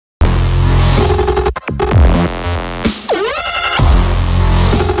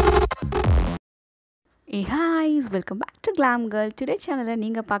welcome back to Glam Girl. Today channel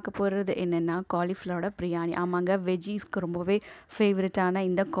நீங்க பார்க்க போறது என்னன்னா cauliflower biryani. ஆமாங்க வெஜ்ஜீஸ்க்கு ரொம்பவே ஃபேவரட்டான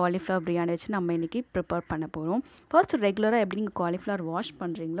இந்த cauliflower biryani வச்சு நம்ம இன்னைக்கு prepare பண்ண போறோம். ஃபர்ஸ்ட் ரெகுலரா எப்படி நீங்க cauliflower வாஷ்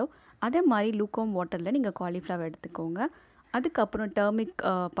பண்றீங்களோ அதே மாதிரி lukewarm waterல நீங்க cauliflower எடுத்துக்கோங்க. அதுக்கு அப்புறம் turmeric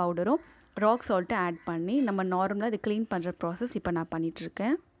பவுடரும் rock salt ஆட் பண்ணி நம்ம நார்மலா இத க்ளீன் பண்ற process இப்போ நான் பண்ணிட்டு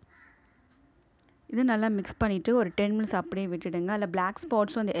இருக்கேன். இது நல்லா மிக்ஸ் பண்ணிட்டு ஒரு 10 minutes அப்படியே விட்டுடுங்க. அல்ல black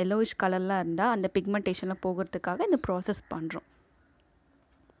spots அந்த yellowish கலர்ல இருந்தா அந்த pigmentation போகிறதுக்காக இந்த process பண்றோம்.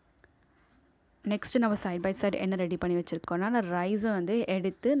 நெக்ஸ்ட் நம்ம சைடு பை சைடு என்ன ரெடி பண்ணி வச்சிருக்கோம்னா நான் ரைஸ் வந்து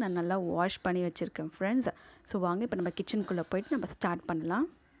எடுத்து நான் நல்லா வாஷ் பண்ணி வச்சிருக்கேன் फ्रेंड्स. சோ வாங்க இப்போ நம்ம கிச்சனுக்குள்ள போய்ட்டு நம்ம ஸ்டார்ட் பண்ணலாம்.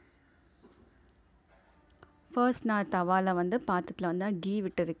 ஃபர்ஸ்ட் நான் தவால வந்து பாத்திரத்துல வந்து கீ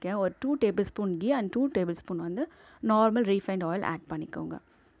விட்டுருக்கேன். ஒரு 2 tablespoon கீ and 2 tablespoon வந்து நார்மல் refined oil ஆட் பண்ணிக்கோங்க.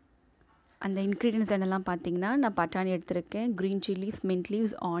 அந்த ingredients என்னெல்லாம் பாத்தீங்கன்னா நான் பட்டாணி எடுத்துர்க்கேன், green chillies, mint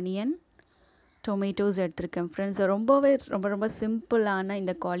leaves, onion, tomatoes எடுத்துர்க்கேன் friends. ரொம்ப சிம்பிளான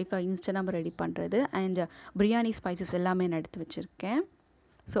இந்த cauliflower இன்ஸ்டன்ட் நம்ம ரெடி பண்றது and biryani spices எல்லாமே நான் எடுத்து வச்சிருக்கேன்.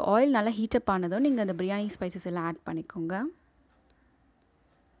 சோ ஆயில் நல்லா ஹீட் அப் ஆனதும் நீங்க அந்த biryani spices எல்லாம் ஆட் பண்ணிக்கோங்க.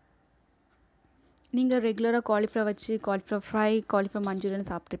 நீங்க ரெகுலரா cauliflower வச்சு cauliflower fry, cauliflower manchurian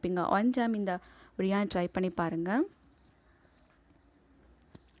சாப்பிட்டிருப்பீங்க. One time இந்த biryani ட்ரை பண்ணி பாருங்க.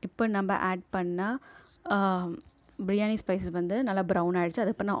 இப்போ நம்ம ஆட் பண்ண biryani spices வந்து நல்லா brown ஆயிடுச்சு.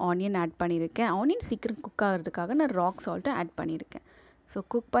 அதுக்கு நான் ஆனியன் ஆட் பண்ணிருக்கேன். ஆனியன் சீக்கிரம் குக் ஆகிறதுக்காக நான் rock salt ஆட் பண்ணிருக்கேன். சோ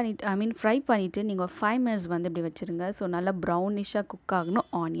குக் பண்ணிட்டு ஃப்ரை பண்ணிட்டு நீங்க 5 minutes வந்து இப்படி வச்சிருங்க. சோ நல்லா brownish-ஆ குக் ஆகணும்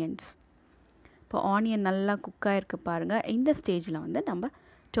ஆனியன்ஸ். இப்போ ஆனியன் நல்லா குக் ஆயிருக்கு பாருங்க. இந்த ஸ்டேஜ்ல வந்து நம்ம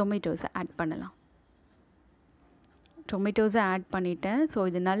டொமேட்டோஸ் ஆட் பண்ணலாம். டொமேட்டோஸ் ஆட் பண்ணிட்டேன். சோ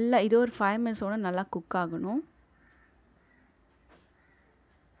இது ஒரு 5 minutes ஓட நல்லா குக் ஆகணும்.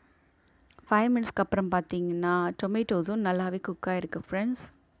 5 minutes அப்புறம் பாத்தீங்கன்னா டொமேட்டோஸும் நல்லாவே குக் ஆயிருக்கு फ्रेंड्स.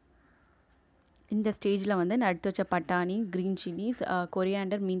 இந்த ஸ்டேஜ்ல வந்து நான் எடுத்து வச்ச பட்டாணி, green chillies,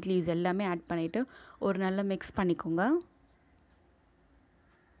 coriander, mint leaves எல்லாமே ஆட் பண்ணிட்டு ஒரு நல்ல mix பண்ணிக்கோங்க.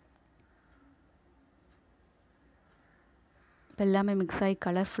 எல்லாமே mix ஆகி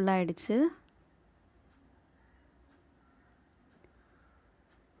கலர்ஃபுல்லா ஆயிடுச்சு.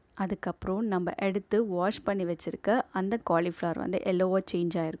 அதுக்கு அப்புறம் நம்ம எடுத்து வாஷ் பண்ணி வச்சிருக்க அந்த cauliflower வந்து yellow-ஆ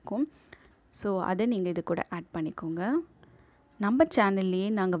சேஞ்ச் ஆயிருக்கும். சோ அதை நீங்க இது கூட ஆட் பண்ணிக்கோங்க. நம்ம சேனல்லையே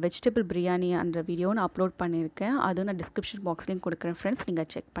நாங்க வெஜிடபிள் பிரியாணி என்ற வீடியோ நான் அப்லோட் பண்ணிருக்கேன். அது நான் டிஸ்கிரிப்ஷன் பாக்ஸ்லயும் கொடுக்கிறேன் फ्रेंड्स. நீங்க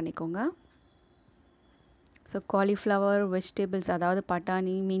செக் பண்ணிக்கோங்க. சோ cauliflower, vegetables அதாவது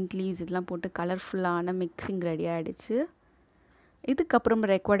பட்டாணி, mint leaves இதெல்லாம் போட்டு கலர்ஃபுல்லான மிக்சிங் ரெடி ஆயிடுச்சு. இதுக்கு அப்புறம்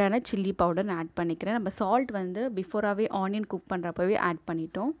ரெக்வயர்டான chilli powder நான் ஆட் பண்ணிக்கிறேன். நம்ம salt வந்து பிஃபோராவே ஆனியன் குக் பண்றப்பவே ஆட்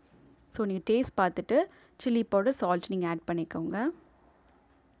பண்ணிட்டோம். சோ நீங்க டேஸ்ட் பார்த்துட்டு chilli powder, salt நீங்க ஆட் பண்ணிக்கோங்க.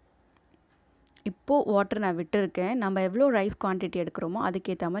 இப்போ வாட்டர் நான் விட்டுருக்கேன். நம்ம எவ்வளவு ரைஸ் குவாண்டிட்டி எடுக்கறோமோ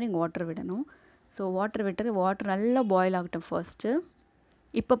அதுக்கு ஏத்த மாதிரி நீங்க வாட்டர் விடணும். சோ வாட்டர் விட்டு வாட்டர் நல்லா பாயில் ஆகட்டும் ஃபர்ஸ்ட்.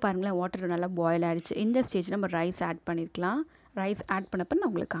 இப்போ பாருங்களேன் வாட்டர் நல்லா பாயில் ஆயிடுச்சு. இந்த ஸ்டேஜ்ல நம்ம ரைஸ் ஆட் பண்ணிரலாம். ரைஸ் ஆட் பண்ணப்ப நான்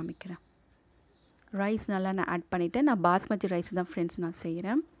உங்களுக்கு காமிக்கிறேன். ரைஸ் நல்லா நான் ஆட் பண்ணிட்டேன். நான் basmati ரைஸ் தான் फ्रेंड्स நான்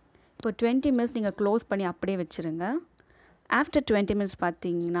செய்றேன். இப்போ 20 minutes நீங்க க்ளோஸ் பண்ணி அப்படியே வெச்சிருங்க. ஆஃப்டர் 20 minutes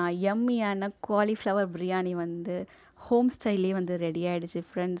பாத்தீங்கன்னா யம்மியான cauliflower biryani வந்து ஹோம் ஸ்டைல்லே வந்து ரெடி ஆயிடுச்சு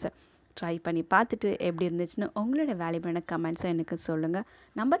फ्रेंड्स. ட்ரை பண்ணி பார்த்துட்டு எப்படி இருந்துச்சுன்னு உங்களோட வேல்யூபிளான கமெண்ட்ஸை எனக்கு சொல்லுங்க.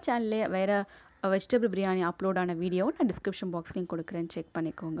 நம்ம சேனல்ல வேற வெஜிடபிள் பிரியாணி அப்லோட் ஆன வீடியோ நான் டிஸ்கிரிப்ஷன் பாக்ஸ்லயும் கொடுக்கிறேன். செக்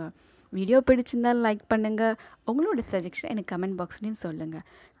பண்ணிக்கோங்க. வீடியோ பிடிச்சிருந்தா லைக் பண்ணுங்க. உங்களோட சஜஷன் எனக்கு கமெண்ட் பாக்ஸ்லயும் சொல்லுங்க.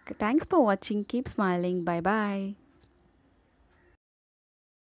 Thanks for watching. Keep smiling. Bye bye.